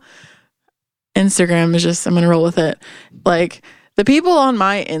people, Instagram is just, I'm going to roll with it. Like, the people on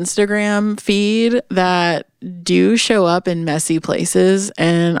my Instagram feed that do show up in messy places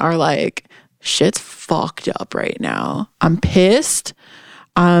and are like, shit's fucked up right now. I'm pissed.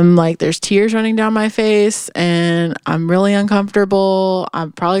 I'm like, there's tears running down my face and I'm really uncomfortable.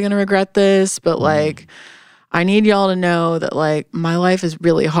 I'm probably going to regret this, but like, I need y'all to know that like my life is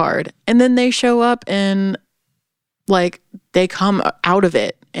really hard. And then they show up and like they come out of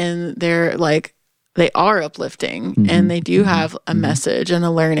it and they're like, they are uplifting and they do have a message and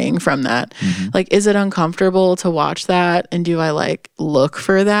a learning from that. Like, is it uncomfortable to watch that? And do I like look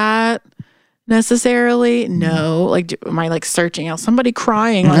for that? necessarily. No. Like, am I like searching out somebody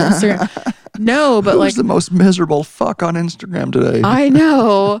crying on Instagram? No, but Who's like the most miserable fuck on Instagram today? I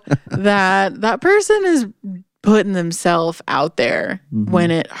know that person is putting themselves out there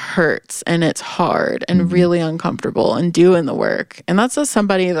when it hurts and it's hard and really uncomfortable and doing the work. And that's just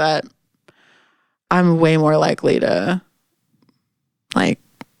somebody that I'm way more likely to like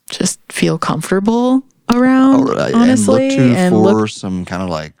just feel comfortable around, honestly. And look for some kind of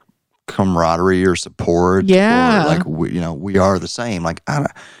like camaraderie or support. Yeah. Or like, we are the same. Like,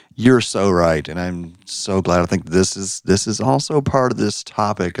 you're so right, and I'm so glad. I think this is also part of this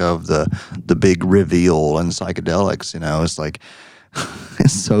topic of the big reveal and psychedelics. It's like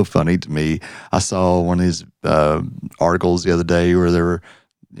it's so funny to me. I saw one of these articles the other day where they were,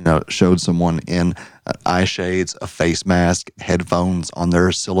 showed someone in eye shades, a face mask, headphones on their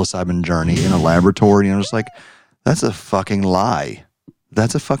psilocybin journey in a laboratory, and I'm just like, that's a fucking lie.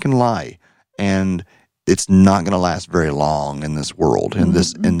 That's a fucking lie, and it's not going to last very long in this world, in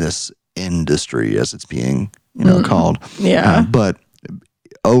this industry, as it's being called. Yeah. But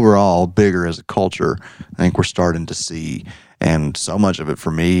overall, bigger as a culture, I think we're starting to see, and so much of it for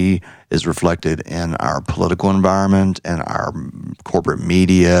me is reflected in our political environment and our corporate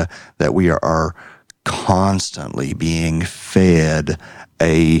media, that we are constantly being fed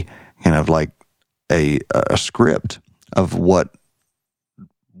a kind of like a script of what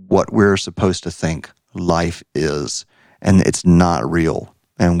we're supposed to think life is, and it's not real.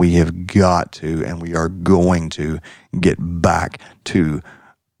 And we have got to, and we are going to get back to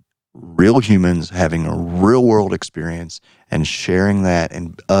real humans having a real world experience and sharing that,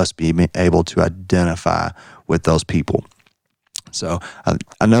 and us being able to identify with those people. So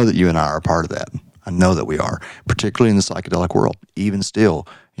I know that you and I are a part of that. I know that we are, particularly in the psychedelic world. Even still,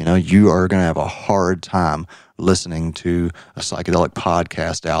 you are going to have a hard time listening to a psychedelic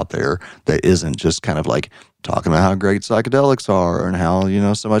podcast out there that isn't just kind of like talking about how great psychedelics are and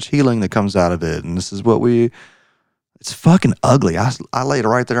how, so much healing that comes out of it. And this is what it's fucking ugly. I laid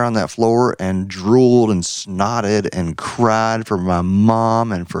right there on that floor and drooled and snotted and cried for my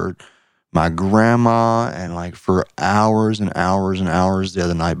mom and for my grandma, and like for hours and hours and hours the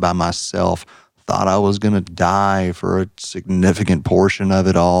other night by myself. Thought I was going to die for a significant portion of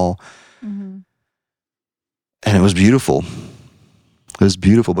it all. Mm-hmm. And it was beautiful. It was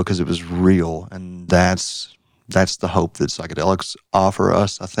beautiful because it was real. And that's the hope that psychedelics offer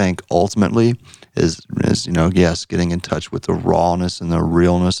us, I think, ultimately, is yes, getting in touch with the rawness and the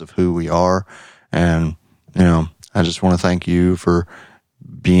realness of who we are. And, I just want to thank you for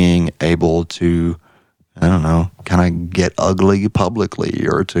being able to, I don't know, kind of get ugly publicly,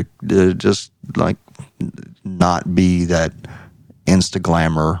 or to just like not be that Insta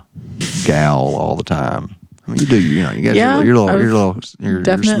glamour gal all the time. I mean, you do, you got your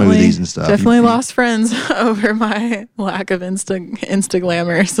smoothies and stuff. Definitely lost friends over my lack of Insta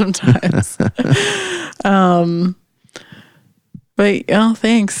glamour sometimes. But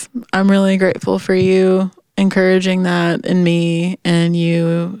thanks. I'm really grateful for you encouraging that in me, and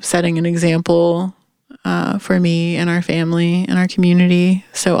you setting an example for me and our family and our community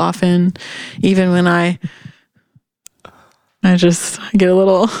so often. Even when I just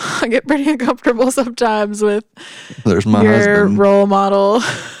get pretty uncomfortable sometimes with There's my your husband role model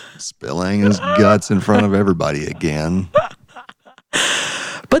spilling his guts in front of everybody again.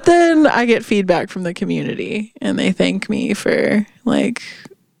 But then I get feedback from the community, and they thank me for like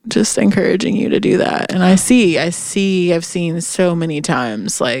just encouraging you to do that. And I've seen so many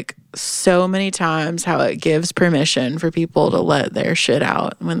times how it gives permission for people to let their shit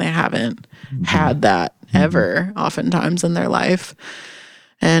out when they haven't had that ever, oftentimes in their life.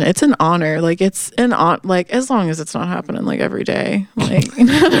 And it's an honor. Like, it's an as long as it's not happening like every day. Like,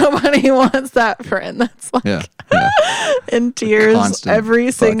 nobody wants that friend that's like in tears constant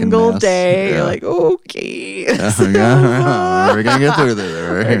every single day. Yeah. You're like, okay. We're gonna get through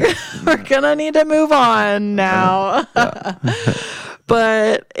this. We're gonna need to move on now.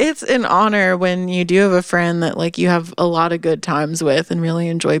 But it's an honor when you do have a friend that like you have a lot of good times with and really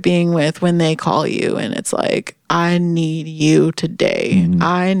enjoy being with, when they call you and it's like, I need you today.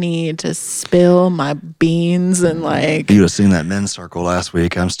 I need to spill my beans. And like, You would have seen that men's circle last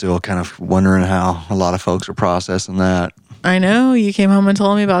week. I'm still kind of wondering how a lot of folks are processing that. I know you came home and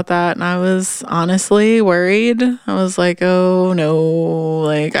told me about that, and I was honestly worried. I was like, oh no,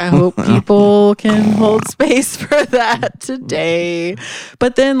 like I hope people can hold space for that today.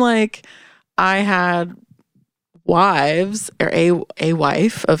 But then like I had wives, or a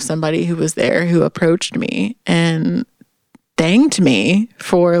wife of somebody who was there, who approached me and thanked me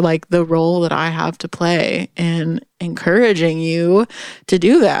for like the role that I have to play in encouraging you to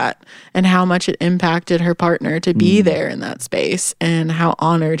do that, and how much it impacted her partner to be there in that space, and how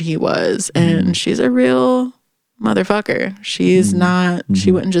honored he was. And she's a real motherfucker. She's not,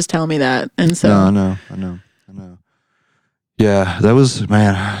 she wouldn't just tell me that. And so I know. Yeah, that was,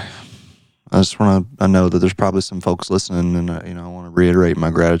 man, I just want to, I know that there's probably some folks listening, and I want to reiterate my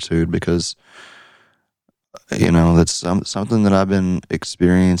gratitude, because that's something that I've been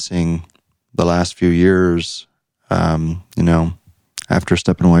experiencing the last few years. After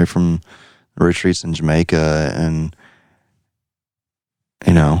stepping away from the retreats in Jamaica, and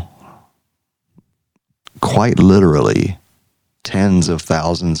quite literally tens of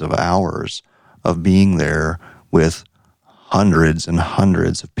thousands of hours of being there with hundreds and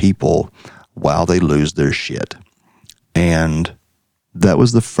hundreds of people while they lose their shit. And that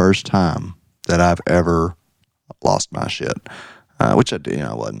was the first time that I've ever lost my shit, which I did.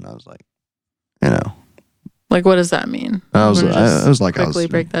 I wasn't. I was like, like, what does that mean? I was quickly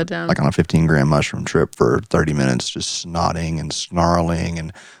break that down. Like on a 15-gram mushroom trip for 30 minutes, just snotting and snarling,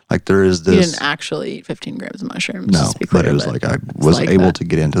 and like there is this. You didn't actually eat 15 grams of mushrooms. No, just to be clear, but it was like I was like able to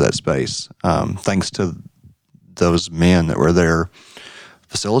get into that space, thanks to those men that were there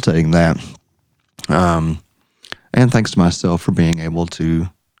facilitating that, and thanks to myself for being able to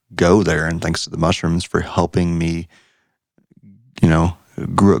go there, and thanks to the mushrooms for helping me,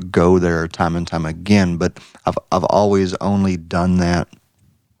 go there time and time again. But I've always only done that,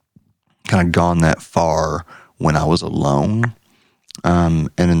 kind of gone that far when I was alone. And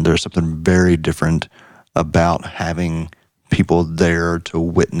then there's something very different about having people there to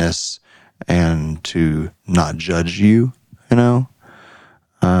witness and to not judge you, and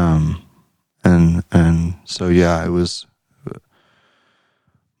so yeah, it was,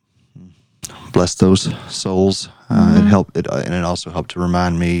 bless those souls. It helped, and it also helped to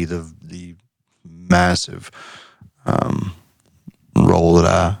remind me the massive role that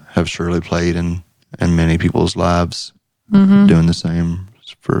I have surely played in many people's lives, doing the same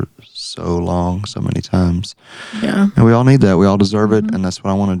for so long, so many times. Yeah, and we all need that. We all deserve it, and that's what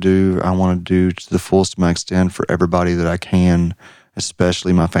I want to do. I want to do to the fullest of my extent for everybody that I can,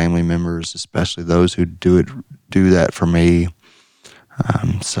 especially my family members, especially those who do that for me.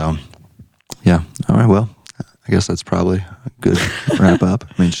 So. Yeah. All right. Well, I guess that's probably a good wrap up.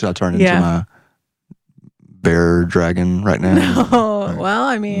 I mean, should I turn into my bear dragon right now? No. Right. Well,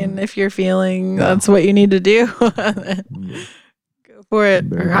 I mean, if you're feeling that's what you need to do, go for it.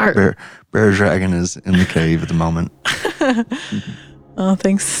 Bear dragon is in the cave at the moment. Well,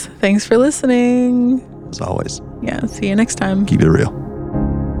 thanks for listening. As always. Yeah. See you next time. Keep it real.